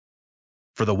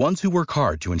For the ones who work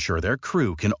hard to ensure their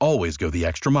crew can always go the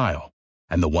extra mile,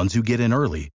 and the ones who get in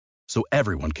early so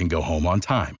everyone can go home on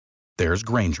time, there's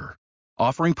Grainger,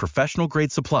 offering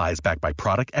professional-grade supplies backed by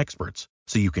product experts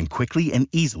so you can quickly and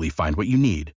easily find what you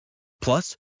need.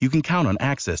 Plus, you can count on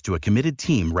access to a committed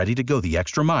team ready to go the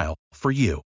extra mile for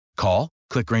you. Call,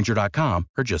 click Grainger.com,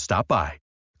 or just stop by.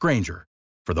 Grainger,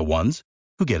 for the ones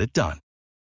who get it done.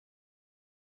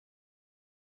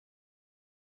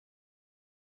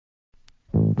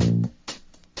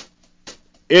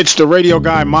 It's the radio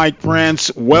guy, Mike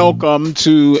Prince. Welcome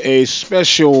to a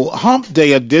special Hump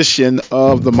Day edition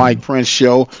of the Mike Prince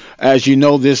Show. As you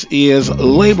know, this is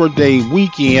Labor Day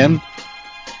weekend.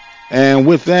 And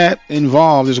with that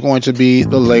involved is going to be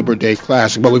the Labor Day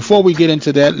Classic. But before we get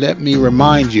into that, let me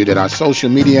remind you that our social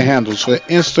media handles for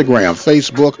Instagram,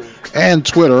 Facebook, and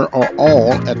Twitter are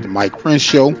all at The Mike Prince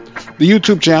Show. The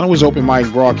YouTube channel is Open Mic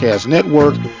Broadcast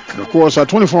Network. And, of course, our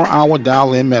 24-hour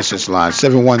dial-in message line,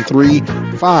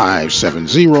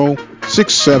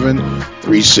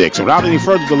 713-570-6736. Without any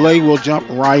further delay, we'll jump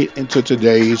right into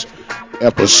today's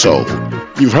episode.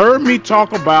 You've heard me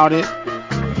talk about it.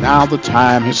 Now the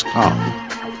time has come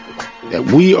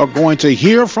that we are going to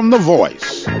hear from the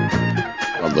voice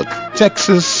of the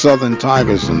Texas Southern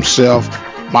Tigers himself,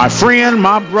 my friend,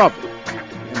 my brother,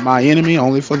 and my enemy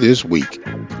only for this week,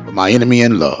 but my enemy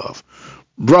in love,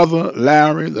 Brother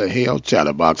Larry, the Hale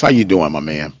Chattabox. How you doing, my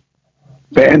man?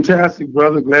 Fantastic,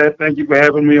 brother. Glad. Thank you for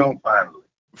having me on finally.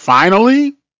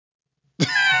 Finally?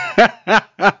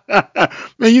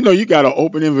 Man, you know you got an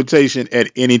open invitation at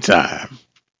any time.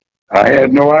 I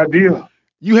had no idea.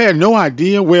 You had no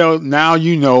idea? Well, now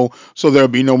you know, so there'll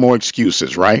be no more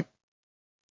excuses, right?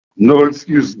 No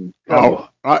excuses.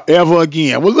 Ever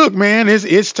again. Well, look, man,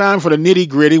 it's time for the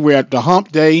nitty-gritty. We're at the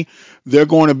Hump Day. They're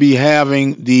going to be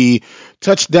having the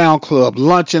Touchdown Club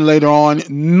luncheon later on.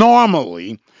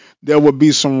 Normally, there would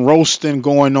be some roasting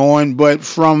going on, but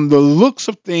from the looks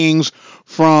of things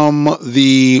from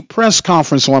the press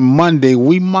conference on Monday,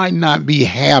 we might not be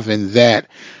having that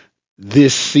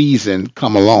this season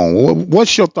come along.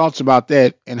 What's your thoughts about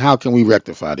that, and how can we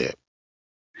rectify that?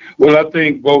 Well, I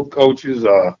think both coaches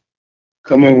are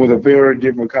coming with a very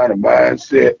different kind of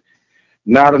mindset.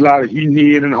 Not a lot of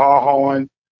hee-hee and haw-hawing.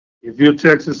 If you're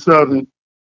Texas Southern,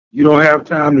 you don't have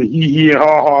time to hee-hee and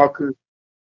haw-haw, because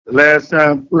the last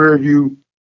time Prairie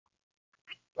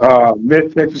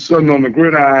met Texas Southern on the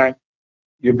gridiron,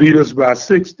 you beat us by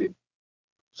 60.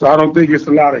 So I don't think it's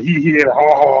a lot of hee-hee and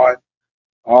haw-haw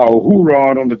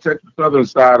hoorah on the Texas Southern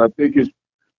side. I think it's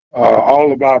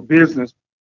all about business,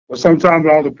 but sometimes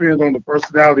it all depends on the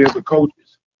personality of the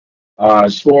coaches.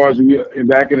 As far as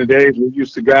back in the days, we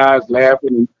used to guys laughing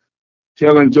and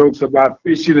telling jokes about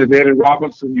fishing, as Eddie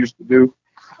Robinson used to do,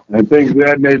 and things of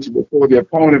that nature before the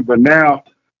opponent. But now,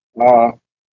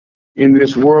 in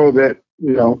this world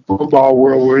football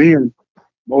world we're in,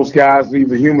 most guys leave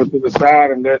the humor to the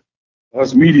side and let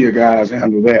us media guys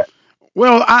handle that.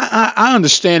 Well, I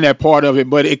understand that part of it,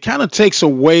 but it kind of takes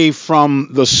away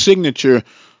from the signature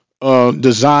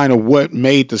design of what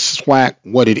made the SWAC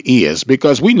what it is,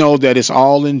 because we know that it's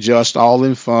all in jest, all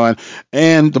in fun,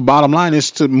 and the bottom line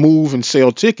is to move and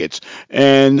sell tickets.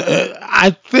 And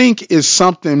I think it's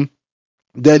something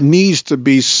that needs to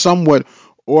be somewhat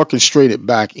orchestrated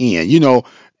back in. You know,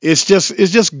 it's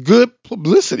just good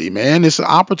publicity, man. It's an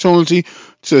opportunity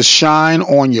to shine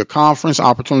on your conference,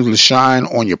 opportunity to shine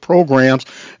on your programs,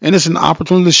 and it's an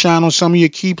opportunity to shine on some of your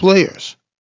key players.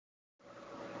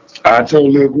 I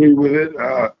totally agree with it.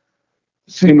 It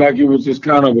seemed like it was just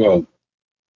kind of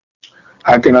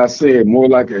how can I say it, more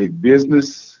like a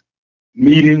business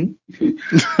meeting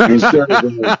instead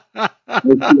of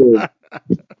an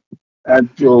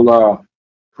actual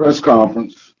press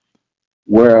conference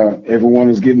where everyone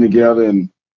is getting together and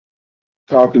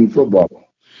talking football.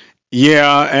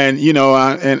 Yeah, and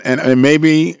and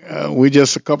maybe we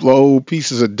just a couple of old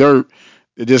pieces of dirt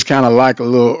that just kind of like a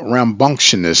little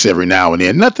rambunctiousness every now and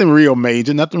then. Nothing real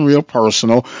major, nothing real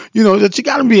personal. You know, that you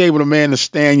got to be able to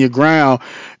stand your ground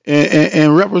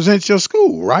and represent your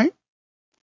school, right?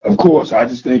 Of course, I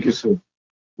just think it's a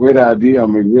great idea.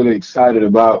 I'm really excited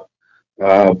about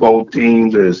both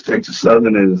teams, as Texas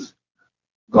Southern has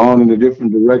gone in a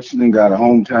different direction and got a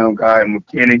hometown guy in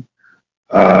McKinney.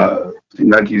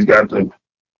 Seems like he's got the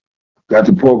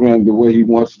program the way he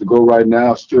wants to go right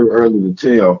now. Still early to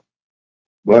tell,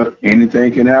 but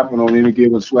anything can happen on any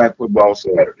given SWAC football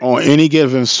Saturday. On any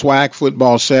given SWAC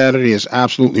football Saturday is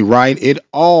absolutely right. It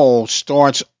all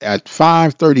starts at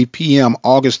 5:30 p.m.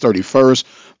 August 31st.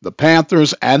 the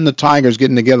Panthers and the Tigers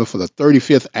getting together for the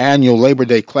 35th annual Labor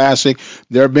Day Classic.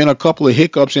 There have been a couple of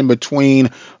hiccups in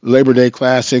between Labor Day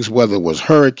Classics, whether it was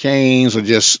hurricanes or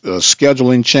just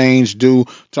scheduling change due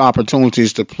to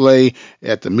opportunities to play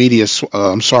at the the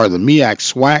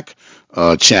MEAC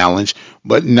SWAC challenge.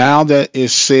 But now that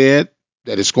it's said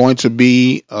that it's going to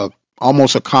be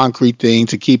almost a concrete thing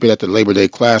to keep it at the Labor Day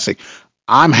Classic,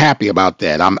 I'm happy about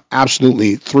that. I'm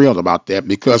absolutely thrilled about that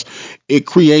because it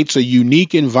creates a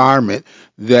unique environment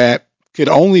that could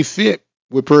only fit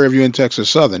with Prairie View and Texas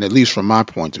Southern, at least from my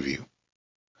point of view.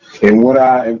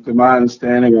 And to my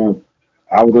understanding,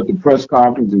 I was at the press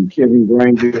conference and Kevin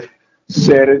Granger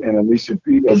said it, and Alicia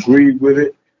Pete agreed with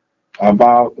it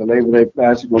about the Labor Day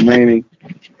Classic remaining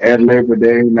at Labor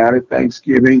Day, not at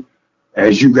Thanksgiving,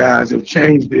 as you guys have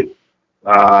changed it.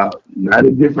 Not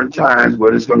at different times,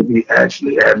 but it's going to be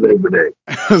actually at Labor Day.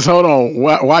 So hold on.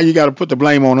 Why you got to put the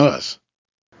blame on us?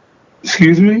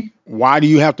 Excuse me? Why do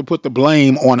you have to put the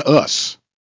blame on us?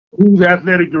 Whose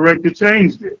athletic director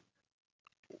changed it?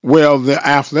 Well, the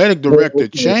athletic director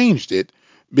changed it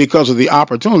because of the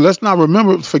opportunity. Let's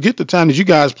not forget the time that you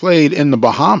guys played in the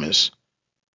Bahamas.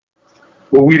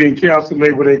 Well, we didn't cancel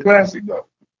Labor Day Classic, though.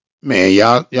 Man,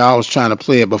 y'all was trying to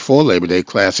play it before Labor Day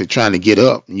Classic, trying to get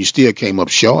up, and you still came up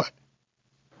short.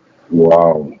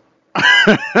 Wow.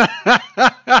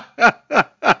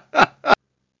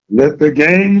 Let the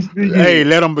games begin. Hey,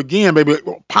 let them begin, baby.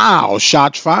 Pow,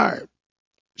 shots fired.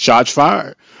 Shots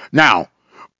fired. Now,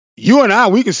 you and I,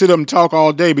 we can sit up and talk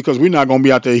all day because we're not going to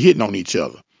be out there hitting on each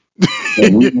other.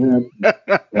 And we don't have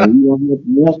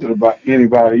to answer about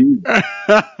anybody either.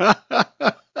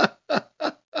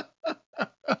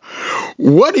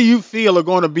 What do you feel are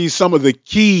going to be some of the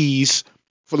keys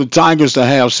for the Tigers to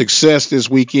have success this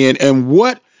weekend? And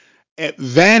what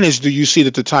advantage do you see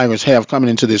that the Tigers have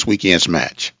coming into this weekend's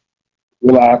match?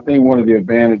 Well, I think one of the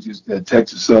advantages that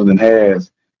Texas Southern has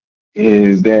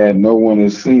is that no one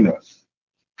has seen us.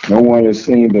 No one has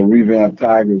seen the revamped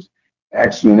Tigers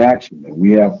actually in action. And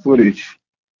we have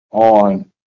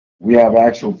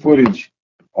actual footage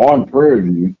on Prairie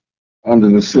View under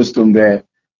the system that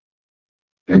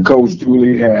Coach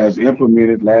Dooley has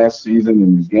implemented last season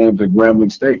in his games at Grambling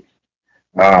State.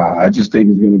 I just think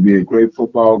it's going to be a great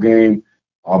football game.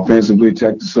 Offensively,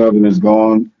 Texas Southern has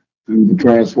gone through the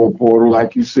transfer portal,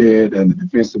 like you said, and the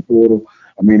defensive portal.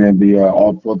 For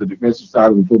the defensive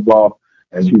side of the football,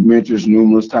 as you've mentioned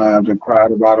numerous times and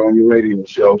cried about on your radio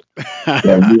show, that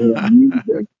we have used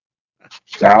that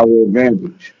to our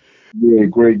advantage. It'll be a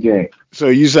great game. So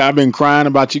you say I've been crying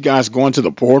about you guys going to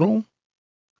the portal?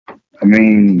 I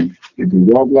mean, if you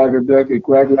walk like a duck, you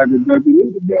quack like a duck, you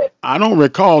live a duck. I don't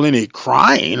recall any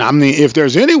crying. I mean, if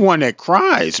there's anyone that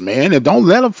cries, man, don't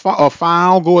let a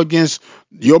foul go against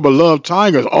your beloved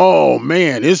Tigers. Oh,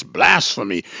 man, it's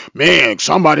blasphemy. Man,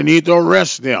 somebody needs to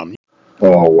arrest them.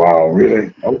 Oh, wow,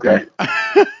 really? Okay.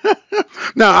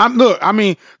 Now, do I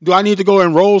need to go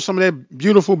and roll some of that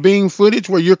beautiful beam footage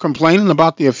where you're complaining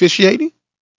about the officiating?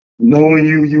 Knowing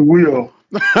you will.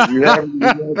 You haven't.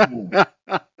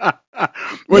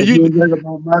 Well, you think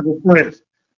about Michael Prince.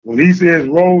 When he says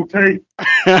roll tape, you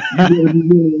better be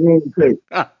doing roll tape.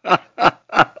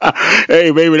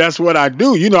 Hey, baby, that's what I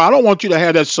do. I don't want you to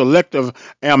have that selective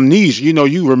amnesia.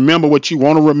 You remember what you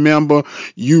want to remember.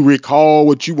 You recall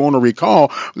what you want to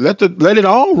recall. Let it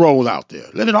all roll out there.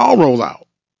 Let it all roll out.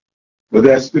 But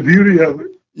that's the beauty of it.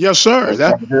 Yes, sir.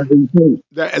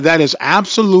 That is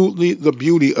absolutely the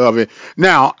beauty of it.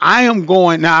 Now, I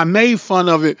made fun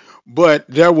of it, but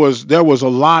there was a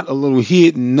lot of little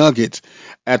hidden nuggets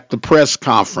at the press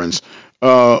conference.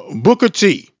 Booker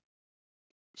T,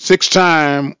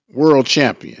 6-time world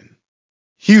champion.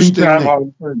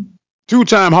 Houston.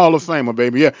 Two-time Hall of Famer,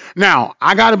 baby. Yeah. Now,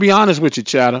 I got to be honest with you,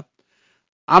 Chatter.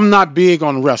 I'm not big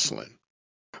on wrestling,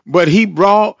 but he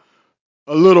brought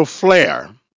a little flair,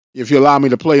 if you allow me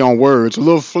to play on words, a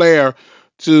little flair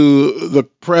to the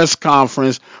press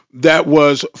conference that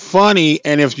was funny.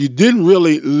 And if you didn't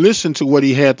really listen to what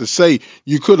he had to say,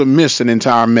 you could have missed an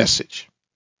entire message.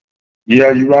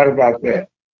 Yeah, you're right about that.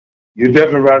 You're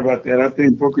definitely right about that. I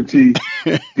think Booker T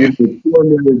did an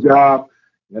extraordinary job.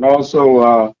 And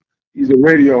also, he's a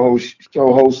radio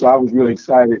show host, so I was really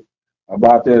excited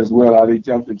about that as well. How they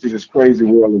jumped into this crazy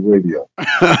world of radio.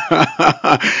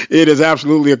 It is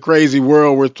absolutely a crazy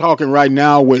world. We're talking right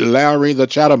now with Lary, the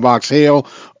Chattabox Hale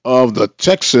of the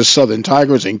Texas Southern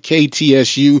Tigers and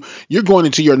KTSU. You're going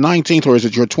into your 19th, or is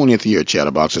it your 20th year,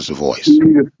 Chattabox as a voice?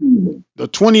 The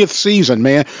 20th season,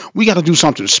 man. We got to do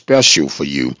something special for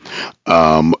you.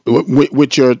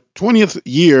 With your 20th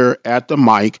year at the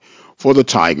mic, for the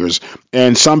Tigers.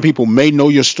 And some people may know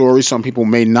your story, some people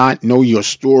may not know your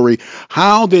story.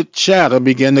 How did Chatter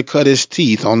begin to cut his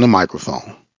teeth on the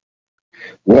microphone?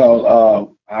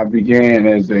 Well, I began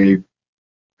as a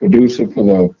producer for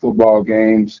the football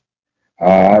games.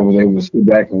 I was able to sit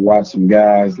back and watch some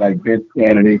guys like Vince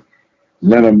Kennedy,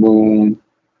 Leonard Moon.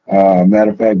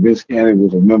 Matter of fact, Vince Kennedy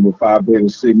was a member of Phi Beta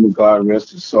Sigma, God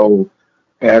rest his soul,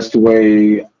 passed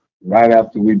away right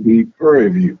after we beat Prairie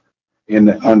View in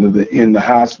the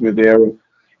Highsmith era.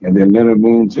 And then Leonard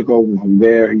Moon took over from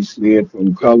there. He slid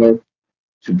from color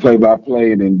to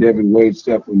play-by-play, and then Devin Wade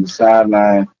stepped from the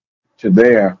sideline to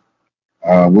there,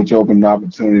 which opened an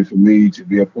opportunity for me to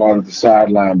be a part of the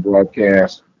sideline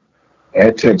broadcast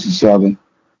at Texas Southern.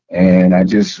 And I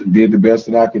just did the best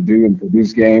that I could do and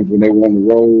produce games when they were on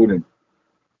the road. And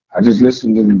I just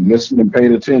listened and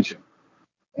paid attention.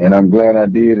 And I'm glad I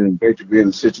did, and great to be in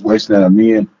the situation that I'm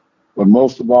in. But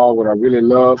most of all, what I really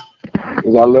love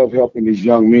is I love helping these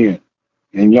young men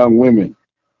and young women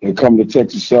that come to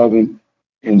Texas Southern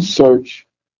in search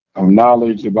of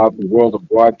knowledge about the world of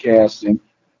broadcasting.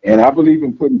 And I believe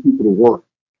in putting people to work.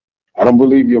 I don't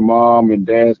believe your mom and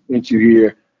dad sent you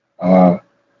here uh,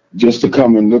 just to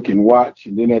come and look and watch.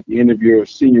 And then at the end of your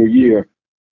senior year,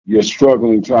 you're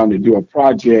struggling trying to do a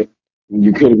project when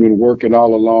you could have been working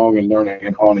all along and learning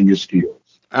and honing your skills.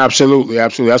 Absolutely,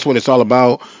 absolutely. That's what it's all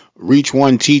about. Reach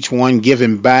one, teach one,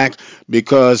 giving back,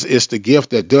 because it's the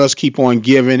gift that does keep on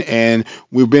giving. And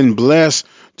we've been blessed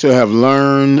to have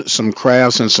learned some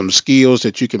crafts and some skills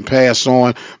that you can pass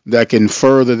on that can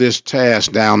further this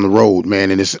task down the road,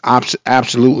 man. And it's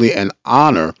absolutely an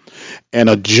honor and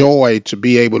a joy to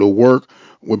be able to work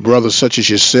with brothers such as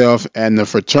yourself and the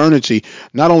fraternity,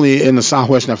 not only in the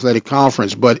Southwestern Athletic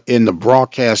Conference, but in the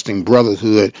broadcasting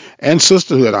brotherhood and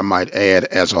sisterhood, I might add,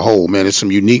 as a whole. Man, it's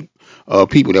some unique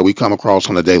people that we come across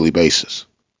on a daily basis.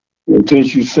 Well,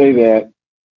 since you say that,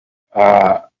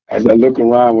 as I look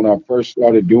around when I first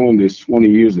started doing this 20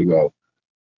 years ago,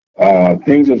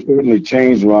 things have certainly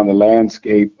changed around the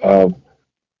landscape of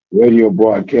radio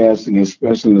broadcasting,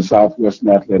 especially in the Southwestern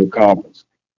Athletic Conference.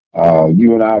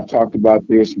 You and I have talked about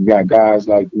this. You got guys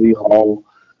like Lee Hall;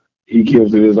 he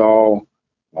gives it his all.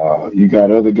 You got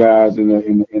other guys in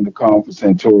the conference,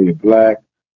 Santoria Black.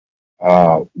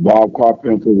 Bob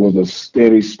Carpenter was a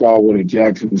steady stalwart at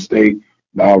Jackson State.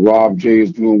 Now Rob J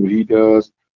is doing what he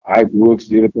does. Ike Brooks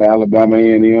did it for Alabama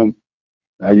A&M.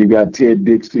 Now you got Ted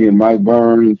Dixie and Mike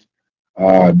Burns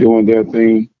doing their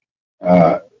thing.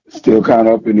 Still kind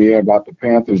of up in the air about the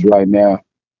Panthers right now.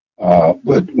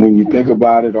 But when you think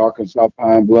about it, Arkansas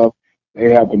Pine Bluff,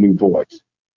 they have a new voice.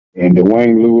 And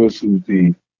Dwayne Lewis, who's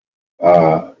the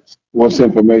sports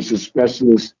information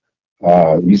specialist,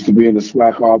 used to be in the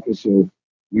SWAC office, so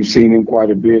we've seen him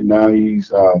quite a bit. Now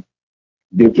he's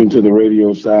dipped into the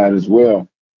radio side as well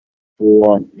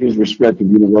for his respective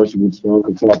university, which is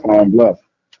Arkansas Pine Bluff.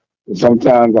 But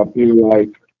sometimes I feel like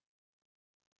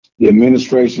the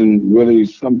administration really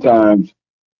sometimes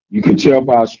you can tell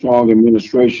by a strong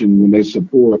administration when they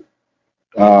support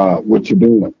what you're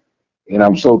doing. And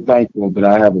I'm so thankful that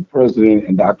I have a president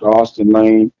and Dr. Austin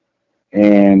Lane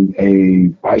and a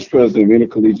vice president of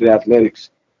intercollegiate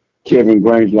athletics, Kevin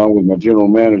Grange, along with my general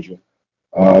manager,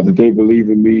 that they believe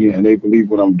in me and they believe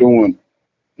what I'm doing.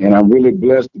 And I'm really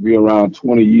blessed to be around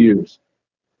 20 years.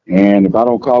 And if I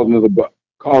don't call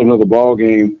another ball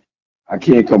game, I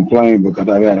can't complain because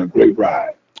I've had a great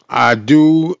ride. I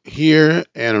do hear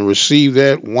and receive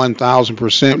that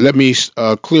 1,000%. Let me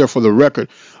clear for the record.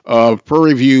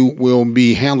 Prairie View will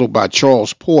be handled by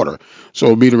Charles Porter. So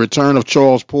it'll be the return of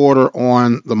Charles Porter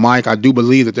on the mic. I do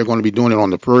believe that they're going to be doing it on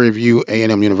the Prairie View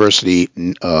A&M University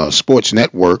Sports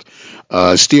Network.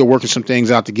 Still working some things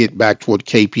out to get back toward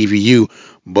KPVU,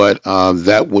 but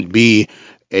that would be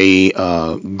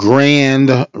a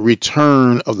grand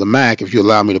return of the MAC, if you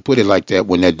allow me to put it like that,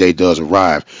 when that day does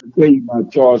arrive. Tell you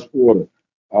about Charles Porter.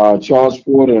 Charles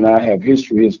Porter and I have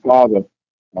history. His father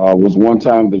was one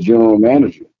time the general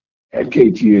manager at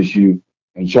KTSU.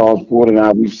 And Charles Porter and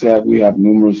I, we have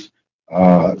numerous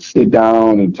sit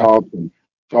down and talk. And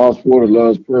Charles Porter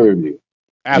loves Prairie View.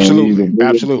 And he's a Absolutely, very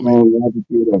absolutely. strong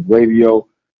advocate of radio.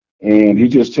 And he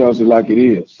just tells it like it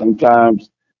is. Sometimes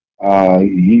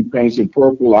he paints it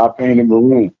purple, I paint it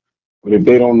maroon. But if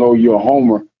they don't know you're a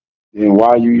homer, then why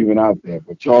are you even out there?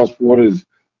 But Charles Porter is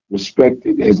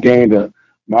respected, has gained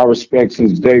my respect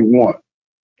since day one.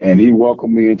 And he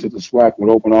welcomed me into the SWAC with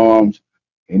open arms.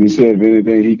 And he said if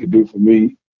anything he could do for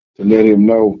me to let him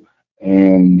know.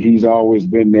 And he's always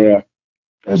been there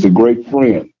as a great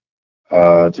friend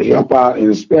to help out,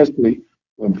 and especially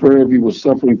when Prairie View was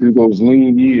suffering through those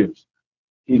lean years.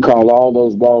 he called all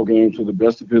those ball games to the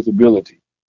best of his ability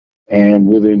and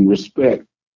within respect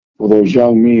for those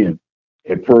young men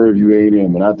at Prairie View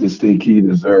A&M. And I just think he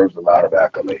deserves a lot of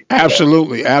accolades for that.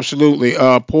 Absolutely, absolutely.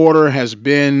 Porter has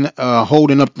been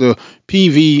holding up the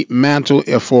PV mantle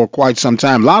for quite some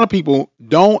time. A lot of people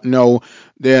don't know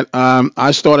that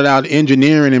I started out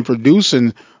engineering and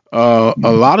producing a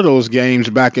lot of those games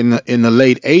back in the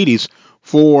late '80s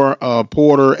for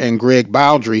Porter and Greg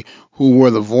Baldry, who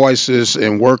were the voices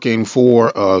and working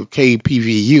for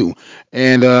KPVU.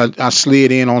 And I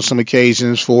slid in on some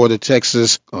occasions for the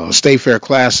Texas State Fair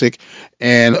Classic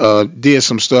and did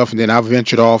some stuff. And then I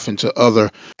ventured off into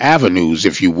other avenues,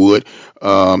 if you would.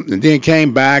 And then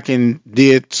came back and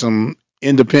did some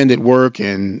independent work.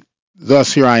 And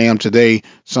thus here I am today,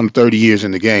 some 30 years in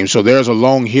the game. So there's a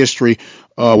long history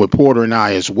with Porter and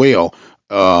I as well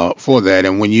for that.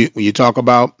 And when you talk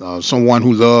about someone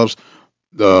who loves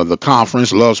the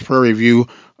conference, loves Prairie View,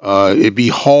 it'd be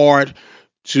hard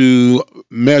to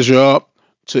measure up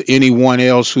to anyone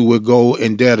else who would go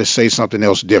and dare to say something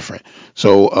else different.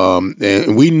 So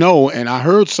and we know, and I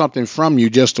heard something from you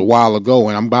just a while ago,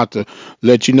 and I'm about to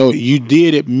let you know, you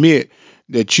did admit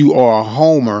that you are a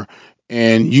homer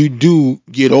and you do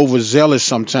get overzealous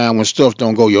sometimes when stuff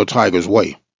don't go your Tigers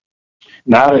way.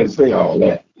 Now, I didn't say all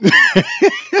that.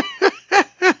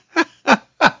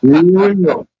 Here we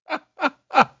go.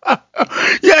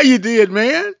 Yeah, you did,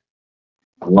 man.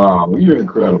 Wow, you're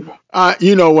incredible.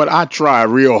 You know what? I try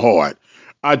real hard.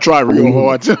 I try real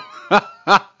hard to.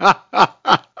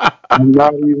 I'm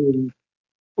not even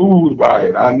fooled by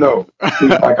it. I know.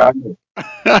 Seems like I know.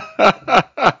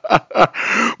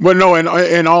 But no,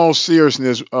 in all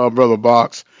seriousness, Brother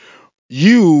Box,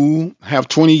 you have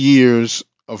 20 years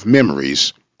of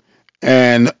memories.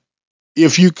 And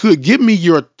if you could give me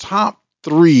your top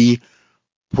three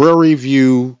Prairie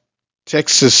View,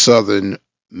 Texas Southern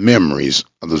memories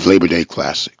of the Labor Day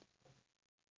Classic.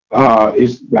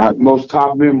 It's my most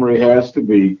top memory has to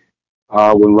be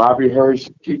when Robbie Hirsch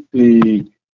kicked the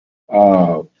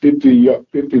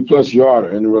 50 plus yarder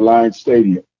in the Reliance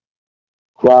Stadium.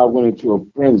 Crowd went into a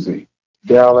frenzy.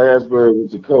 Dal Asbury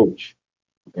was the coach,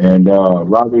 and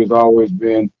Robbie has always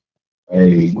been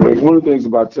a great. One of the things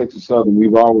about Texas Southern,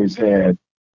 we've always had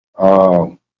uh,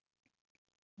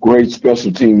 great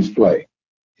special teams play,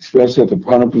 especially at the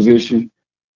punter position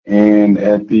and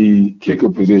at the kicker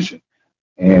position.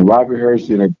 And Robbie Hirsch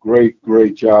did a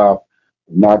great job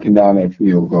knocking down that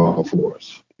field goal for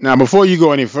us. Now, before you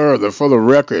go any further, for the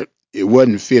record, it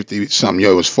wasn't 50 something, it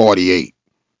was 48.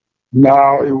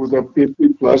 Now it was a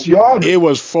 50 plus yarder. It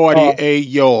was Uh, 48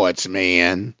 yards,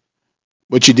 man.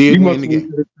 But you did you win must the have went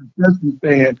game. to the concession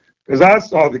stand because I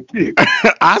saw the kick.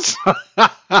 I saw,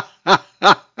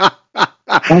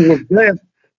 I was there.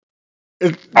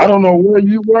 I don't know where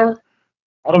you were.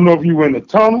 I don't know if you were in the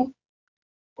tunnel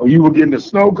or you were getting the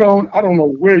snow cone. I don't know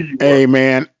where you were. hey,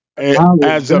 man. I was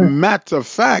As a there. matter of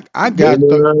fact, Were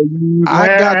you I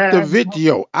got the there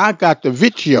video. I got the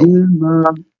video. when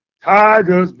the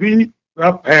Tigers beat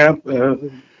the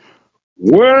Panthers?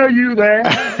 Were you there?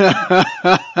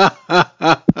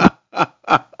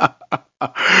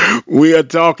 We are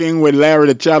talking with Larry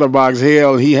the Chattabox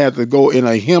Hale. He had to go in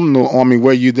a hymnal on me.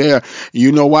 Were you there?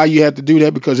 You know why you had to do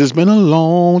that? Because it's been a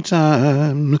long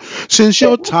time since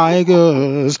your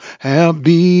Tigers have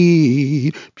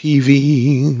beat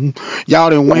PV. Y'all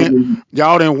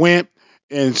done went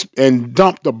and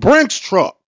dumped the Brinks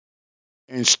truck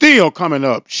and still coming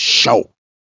up short.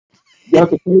 You got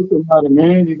to pay somebody,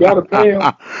 man. You got to pay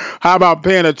them. How about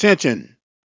paying attention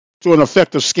to an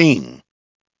effective scheme?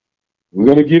 We're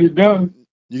gonna get it done.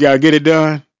 You got to get it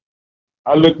done.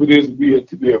 I look for this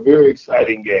to be a very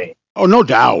exciting game. Oh, no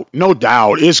doubt. No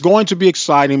doubt. It's going to be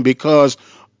exciting because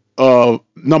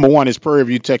number one is Prairie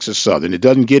View, Texas Southern. It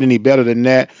doesn't get any better than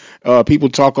that. People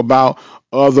talk about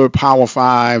other Power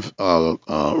Five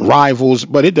rivals,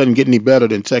 but it doesn't get any better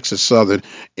than Texas Southern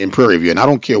in Prairie View. And I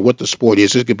don't care what the sport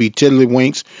is. It could be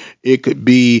tiddlywinks. It could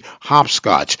be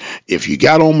hopscotch. If you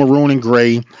got on maroon and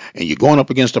gray and you're going up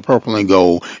against the purple and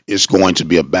gold, it's going to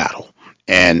be a battle.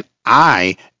 And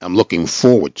I am looking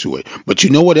forward to it. But you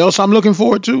know what else I'm looking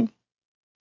forward to?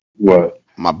 What?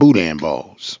 My boudin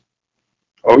balls.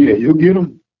 Oh yeah, you'll get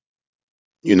them.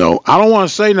 You know, I don't want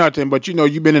to say nothing, but you know,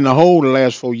 you've been in the hole the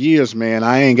last 4 years, man.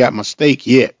 I ain't got my steak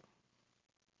yet.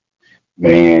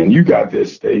 Man, you got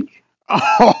this steak.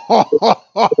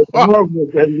 That dog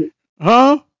must hate it.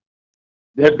 Huh?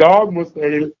 That dog must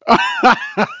hate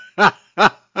it.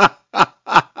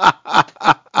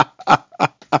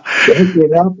 That's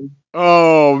what happened.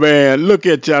 Oh man, look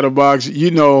at Chatterbox. Uh,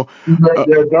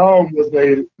 That dog was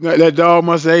hated. that dog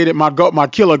must have hated my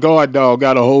killer guard dog.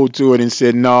 Got a hold to it and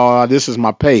said, "No, this is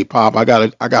my pay, Pop. I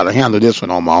gotta handle this one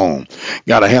on my own.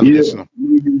 Gotta handle Yeah, this one."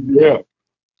 yeah.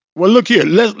 Well, look here.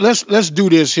 Let's do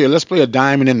this here. Let's play a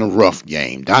diamond in the rough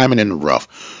game. Diamond in the rough.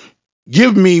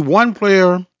 Give me one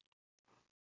player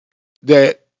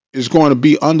that is going to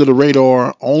be under the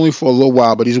radar only for a little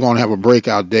while, but he's going to have a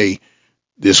breakout day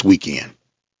this weekend.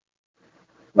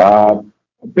 I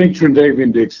think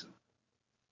Trendavian Dixon.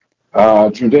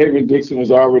 Trendavian Dixon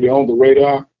is already on the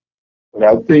radar, but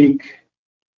I think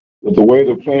with the way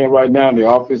they're playing right now and the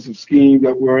offensive scheme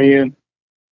that we're in,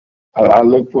 I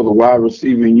look for the wide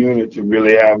receiving unit to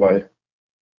really have a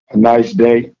nice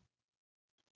day.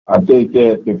 I think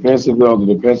that defensively on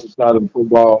the defensive side of the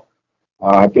football,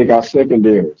 I think our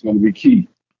secondary is going to be key.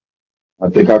 I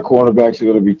think our cornerbacks are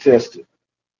going to be tested.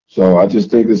 So I just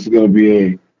think this is going to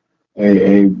be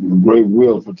a great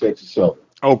wheel for Texas Southern.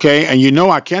 Okay, and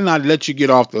I cannot let you get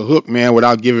off the hook, man,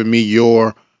 without giving me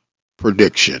your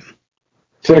prediction.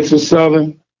 Texas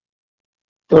Southern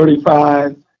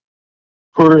 35,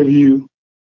 Prairie View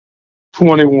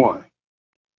 21.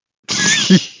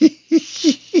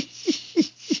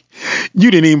 You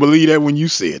didn't even believe that when you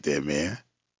said that, man.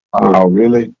 Oh,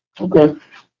 really? Okay.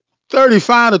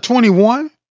 35-21.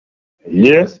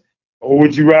 Yes. Or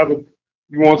would you rather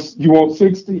you want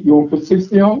 60? You want to put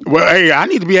 60 on? Well, hey, I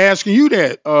need to be asking you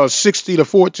that.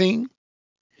 60-14.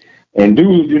 And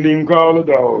dude didn't even call the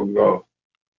dog.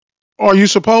 Are you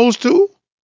supposed to?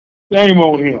 Shame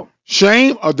on him.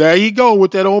 Shame? Oh, there you go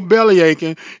with that old belly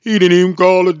aching. He didn't even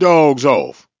call the dogs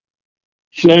off.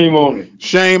 Shame on him.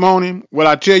 Shame on him. Well,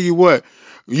 I tell you what,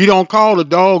 you don't call the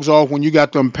dogs off when you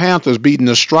got them Panthers beating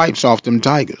the stripes off them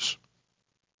Tigers.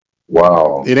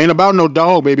 Wow. It ain't about no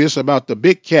dog, baby. It's about the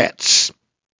big cats,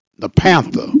 the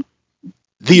Panther, the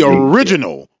Big kid.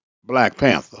 original Black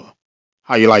Panther.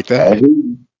 How you like I that? hear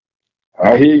you.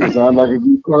 I hear you. Sound like a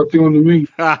good cartoon to me.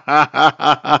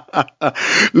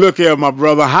 Look here, my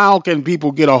brother. How can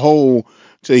people get a hold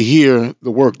to hear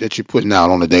the work that you're putting out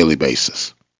on a daily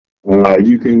basis?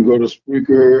 You can go to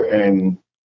Spreaker and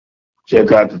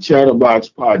check out the Chatterbox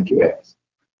podcast.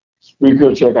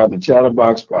 Spreaker, check out the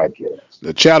Chatterbox podcast.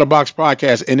 The Chattabox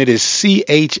Podcast, and it is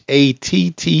Chattabox.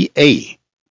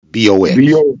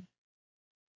 B.O.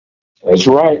 That's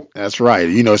right. That's right.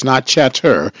 It's not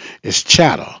chatter, it's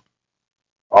chatter.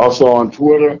 Also on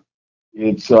Twitter,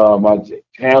 it's my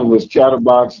handle is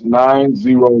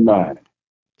Chatterbox909.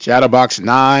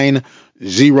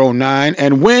 Chattabox909.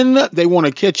 And when they want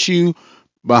to catch you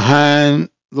behind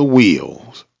the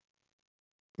wheels,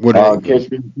 what do they do?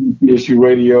 Catch me on PSU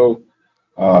Radio,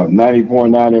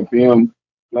 90.9 FM,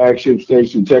 flagship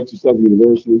station, Texas Southern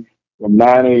University, from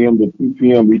 9 a.m. to 2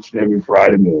 p.m. each and every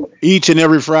Friday morning. Each and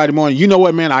every Friday morning. You know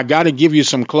what, man? I got to give you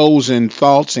some closing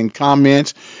thoughts and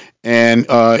comments. And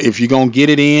if you're going to get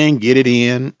it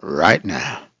in right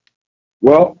now.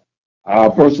 Well,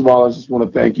 first of all, I just want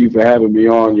to thank you for having me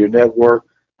on your network.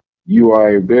 You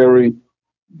are a very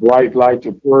bright light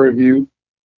to Prairie View.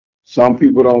 Some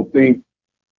people don't think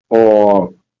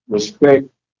or respect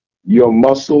your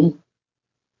muscle,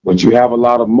 but you have a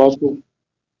lot of muscle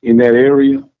in that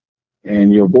area,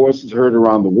 and your voice is heard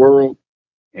around the world,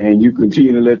 and you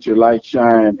continue to let your light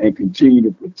shine and continue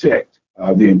to protect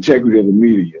the integrity of the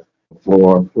media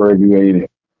for Prairie View A&M.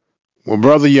 Well,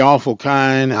 brother, you're awful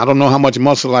kind. I don't know how much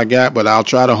muscle I got, but I'll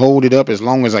try to hold it up as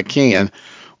long as I can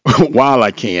while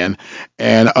I can.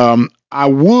 And I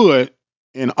would,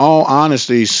 in all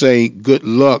honesty, say good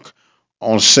luck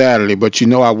on Saturday, but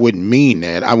I wouldn't mean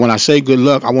that. When I say good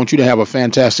luck, I want you to have a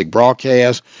fantastic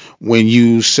broadcast when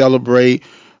you celebrate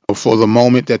for the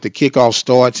moment that the kickoff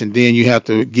starts, and then you have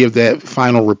to give that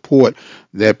final report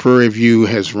that Prairie View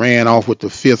has ran off with the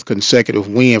fifth consecutive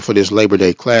win for this Labor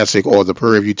Day Classic or the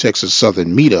Prairie View Texas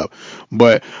Southern Meetup.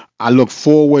 But I look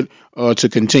forward to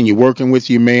continue working with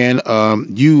you, man.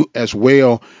 You as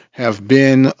well have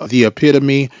been the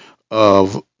epitome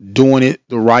of doing it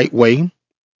the right way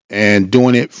and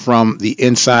doing it from the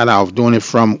inside out, doing it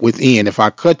from within. If I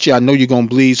cut you, I know you're going to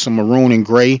bleed some maroon and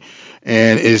gray.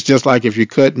 And it's just like if you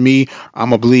cut me,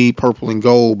 I'm going to bleed purple and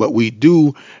gold. But we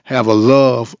do have a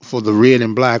love for the red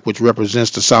and black, which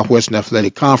represents the Southwestern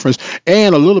Athletic Conference,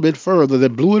 and a little bit further, the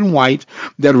blue and white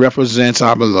that represents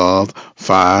our beloved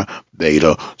Phi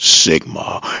Beta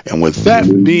Sigma. And with that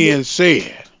being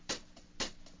said,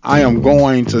 I am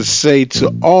going to say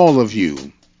to all of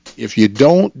you, if you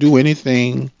don't do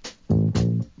anything,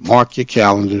 mark your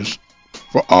calendars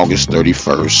for August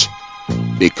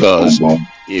 31st because Boom,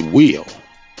 it will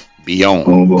be on.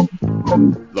 boom, boom, boom.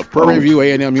 the Prairie View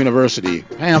A&M University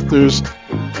Panthers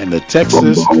and the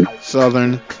Texas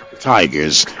Southern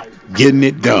Tigers getting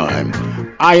it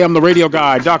done. I am the radio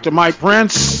guy, Dr. Mike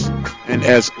Prince, and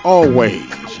as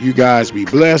always, you guys be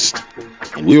blessed,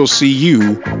 and we'll see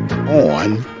you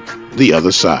on the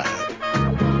other side.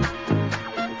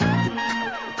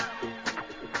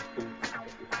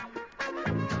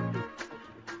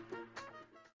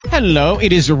 Hello,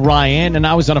 it is Ryan, and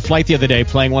I was on a flight the other day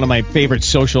playing one of my favorite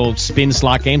social spin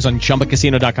slot games on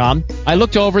ChumbaCasino.com. I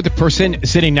looked over the person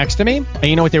sitting next to me, and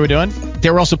you know what they were doing?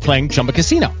 They were also playing Chumba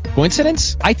Casino.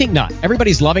 Coincidence? I think not.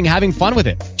 Everybody's loving having fun with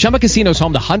it. Chumba Casino is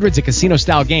home to hundreds of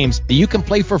casino-style games that you can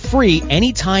play for free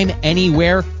anytime,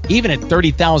 anywhere, even at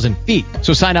 30,000 feet.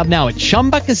 So sign up now at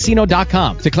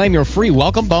ChumbaCasino.com to claim your free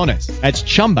welcome bonus. That's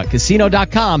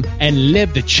ChumbaCasino.com and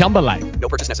live the Chumba life. No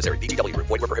purchase necessary. VGW. Void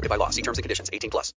where prohibited by law. See terms and conditions. 18+.